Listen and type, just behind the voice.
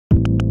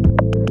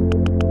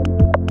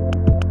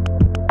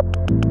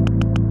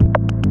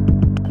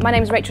My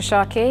name is Rachel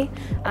Sharkey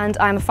and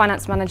I'm a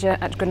finance manager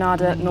at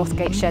Granada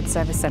Northgate Shared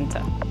Service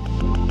Centre.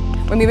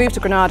 When we moved to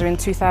Granada in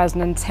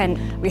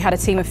 2010, we had a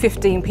team of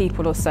 15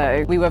 people or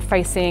so. We were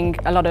facing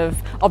a lot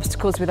of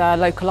obstacles with our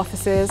local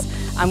offices,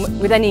 and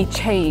with any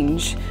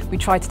change, we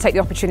tried to take the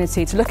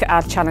opportunity to look at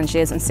our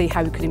challenges and see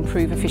how we could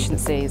improve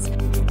efficiencies.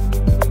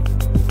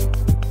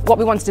 What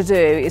we wanted to do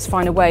is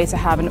find a way to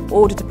have an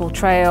auditable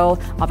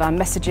trail of our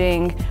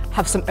messaging,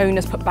 have some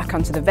onus put back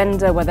onto the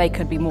vendor where they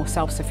could be more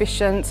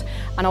self-sufficient,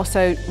 and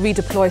also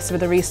redeploy some of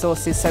the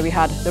resources so we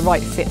had the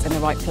right fit in the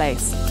right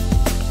place.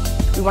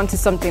 We wanted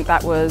something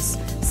that was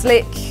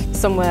slick,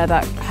 somewhere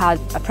that had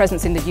a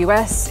presence in the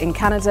US, in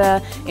Canada,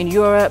 in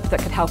Europe, that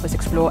could help us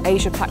explore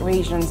Asia-Pac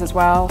regions as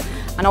well,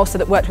 and also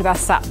that worked with our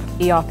SAP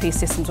ERP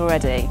systems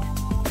already.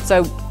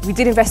 So we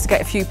did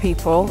investigate a few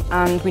people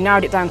and we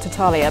narrowed it down to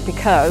Taulia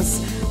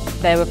because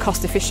they were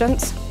cost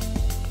efficient.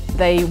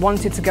 They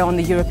wanted to go on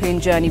the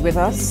European journey with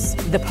us.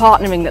 The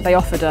partnering that they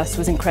offered us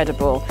was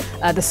incredible.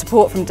 The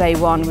support from day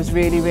one was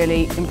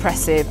really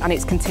impressive, and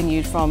it's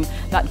continued from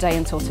that day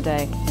until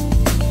today.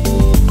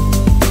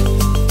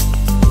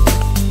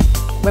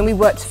 When we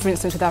worked, for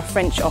instance, with our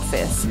French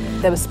office,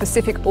 there were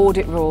specific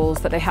audit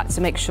rules that they had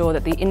to make sure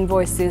that the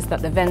invoices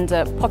that the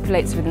vendor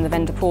populates within the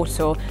vendor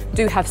portal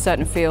do have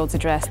certain fields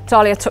addressed.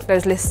 Taulia took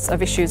those lists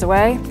of issues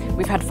away.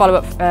 We've had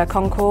follow-up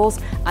con calls,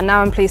 and now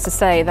I'm pleased to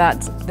say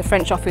that the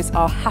French office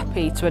are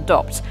happy to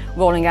adopt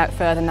rolling out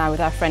further now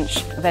with our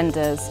French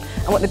vendors.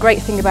 And what the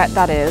great thing about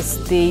that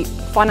is, the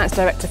finance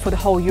director for the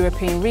whole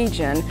European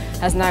region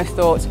has now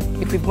thought,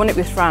 if we've won it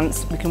with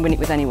France, we can win it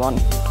with anyone.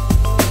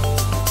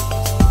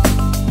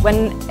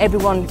 When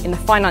everyone in the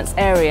finance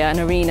area and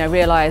arena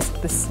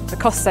realised the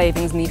cost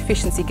savings and the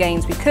efficiency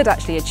gains we could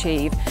actually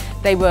achieve,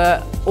 they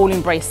were all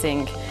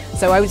embracing.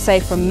 So I would say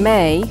from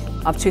May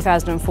of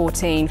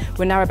 2014,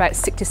 we're now about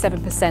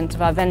 67%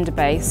 of our vendor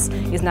base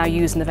is now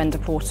using the vendor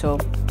portal.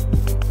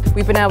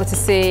 We've been able to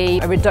see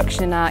a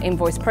reduction in our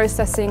invoice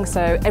processing,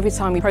 so every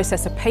time we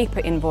process a paper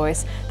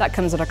invoice, that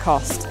comes at a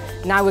cost.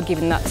 Now we're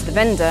giving that to the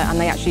vendor and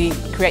they actually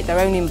create their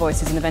own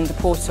invoices in the vendor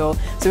portal,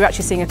 so we're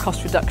actually seeing a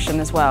cost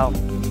reduction as well.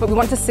 But we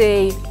want to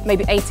see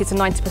maybe 80 to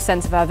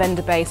 90% of our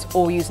vendor base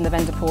all using the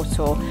vendor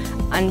portal,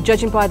 and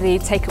judging by the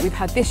take-up we've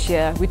had this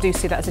year, we do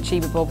see that as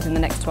achievable within the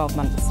next 12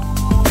 months.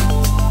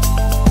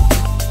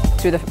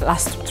 Through the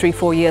last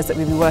 3-4 years that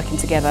we've been working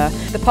together,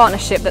 the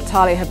partnership that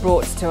Taulia have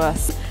brought to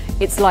us,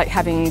 it's like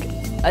having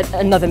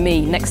another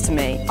me next to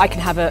me. I can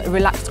have a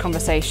relaxed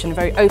conversation, a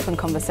very open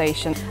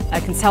conversation. I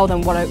can tell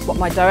them what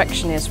my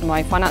direction is from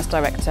my finance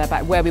director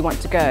about where we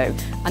want to go,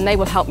 and they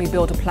will help me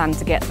build a plan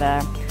to get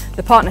there.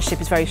 The partnership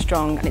is very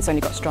strong and it's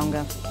only got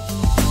stronger.